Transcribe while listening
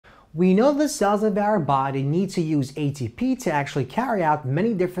We know the cells of our body need to use ATP to actually carry out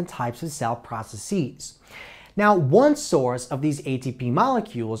many different types of cell processes. Now, one source of these ATP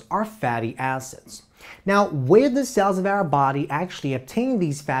molecules are fatty acids. Now, where do the cells of our body actually obtain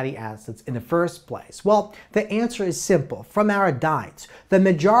these fatty acids in the first place? Well, the answer is simple. From our diets. The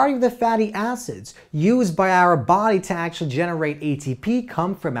majority of the fatty acids used by our body to actually generate ATP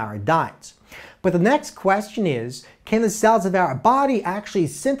come from our diets. But the next question is, can the cells of our body actually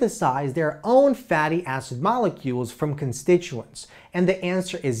synthesize their own fatty acid molecules from constituents? And the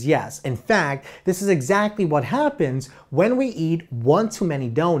answer is yes. In fact, this is exactly what happens when we eat one too many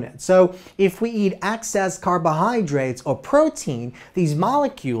donuts. So if we eat excess carbohydrates or protein, these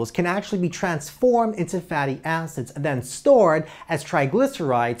molecules can actually be transformed into fatty acids and then stored as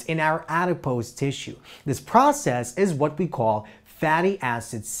triglycerides in our adipose tissue. This process is what we call fatty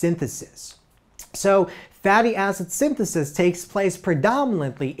acid synthesis. So fatty acid synthesis takes place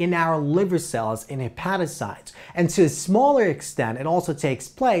predominantly in our liver cells and hepatocytes, and to a smaller extent it also takes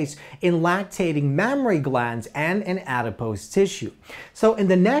place in lactating mammary glands and in adipose tissue. So in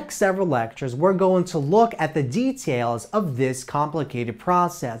the next several lectures we're going to look at the details of this complicated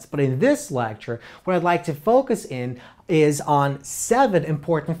process, but in this lecture what I'd like to focus in is on 7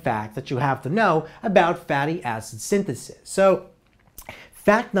 important facts that you have to know about fatty acid synthesis. So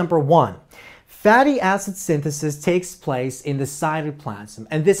fact number 1. Fatty acid synthesis takes place in the cytoplasm,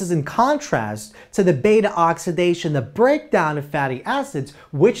 and this is in contrast to the beta oxidation, the breakdown of fatty acids,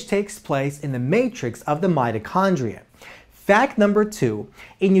 which takes place in the matrix of the mitochondria. Fact number 2,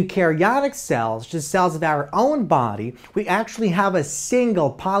 in eukaryotic cells, just cells of our own body, we actually have a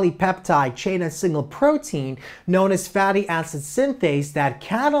single polypeptide chain, a single protein known as fatty acid synthase that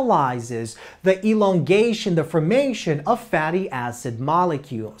catalyzes the elongation, the formation of fatty acid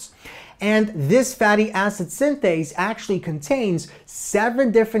molecules. And this fatty acid synthase actually contains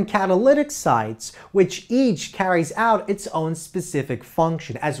 7 different catalytic sites, which each carries out its own specific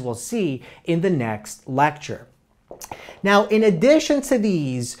function, as we'll see in the next lecture. Now, in addition to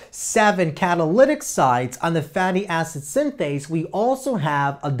these 7 catalytic sites on the fatty acid synthase, we also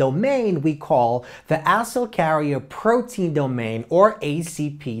have a domain we call the acyl carrier protein domain, or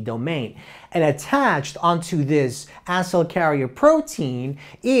ACP domain. And attached onto this acyl carrier protein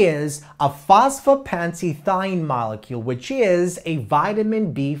is a phosphopanthethine molecule, which is a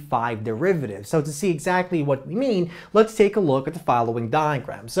vitamin B5 derivative. So to see exactly what we mean, let's take a look at the following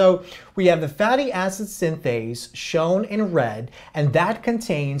diagram. So we have the fatty acid synthase shown in red, and that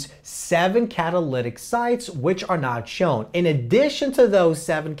contains 7 catalytic sites which are not shown. In addition to those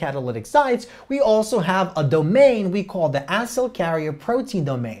 7 catalytic sites, we also have a domain we call the acyl carrier protein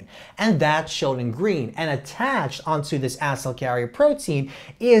domain, and that's shown in green. And attached onto this acyl carrier protein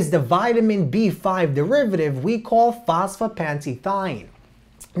is the vitamin B5 derivative we call phosphopanthethine.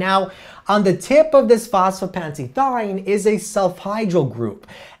 Now, on the tip of this phosphopanthethine is a sulfhydryl group,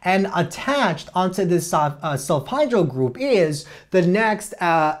 and attached onto this sulfhydryl group is the next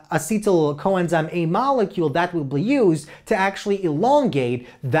acetyl coenzyme A molecule that will be used to actually elongate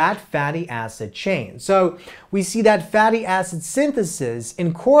that fatty acid chain. So we see that fatty acid synthesis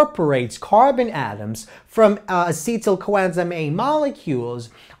incorporates carbon atoms from acetyl coenzyme A molecules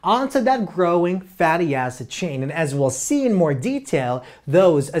onto that growing fatty acid chain. And as we'll see in more detail,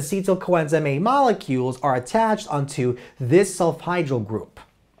 those acetyl coenzyme A molecules are attached onto this sulfhydryl group.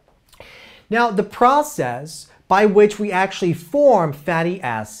 Now, the process by which we actually form fatty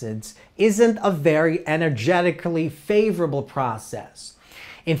acids isn't a very energetically favorable process.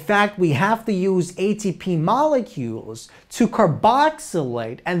 In fact, we have to use ATP molecules to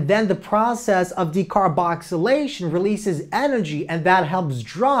carboxylate, and then the process of decarboxylation releases energy, and that helps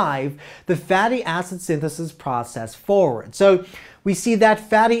drive the fatty acid synthesis process forward. So we see that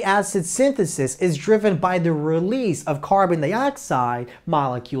fatty acid synthesis is driven by the release of carbon dioxide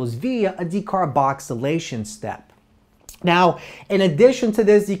molecules via a decarboxylation step. Now, in addition to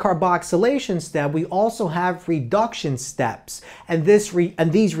this decarboxylation step, we also have reduction steps, and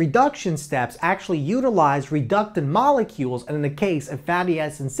these reduction steps actually utilize reductant molecules, and in the case of fatty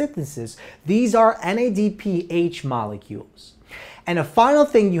acid synthesis, these are NADPH molecules. And a final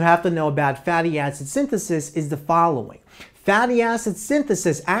thing you have to know about fatty acid synthesis is the following. Fatty acid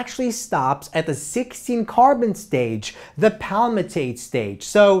synthesis actually stops at the 16-carbon stage, the palmitate stage.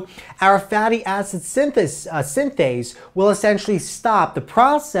 So our fatty acid synthase will essentially stop the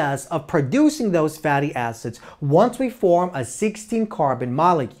process of producing those fatty acids once we form a 16-carbon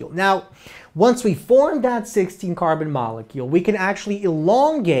molecule. Now, Once we form that 16 carbon molecule, we can actually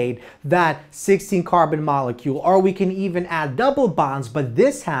elongate that 16 carbon molecule, or we can even add double bonds, but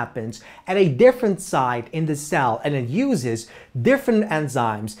this happens at a different site in the cell, and it uses different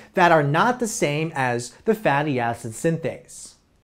enzymes that are not the same as the fatty acid synthase.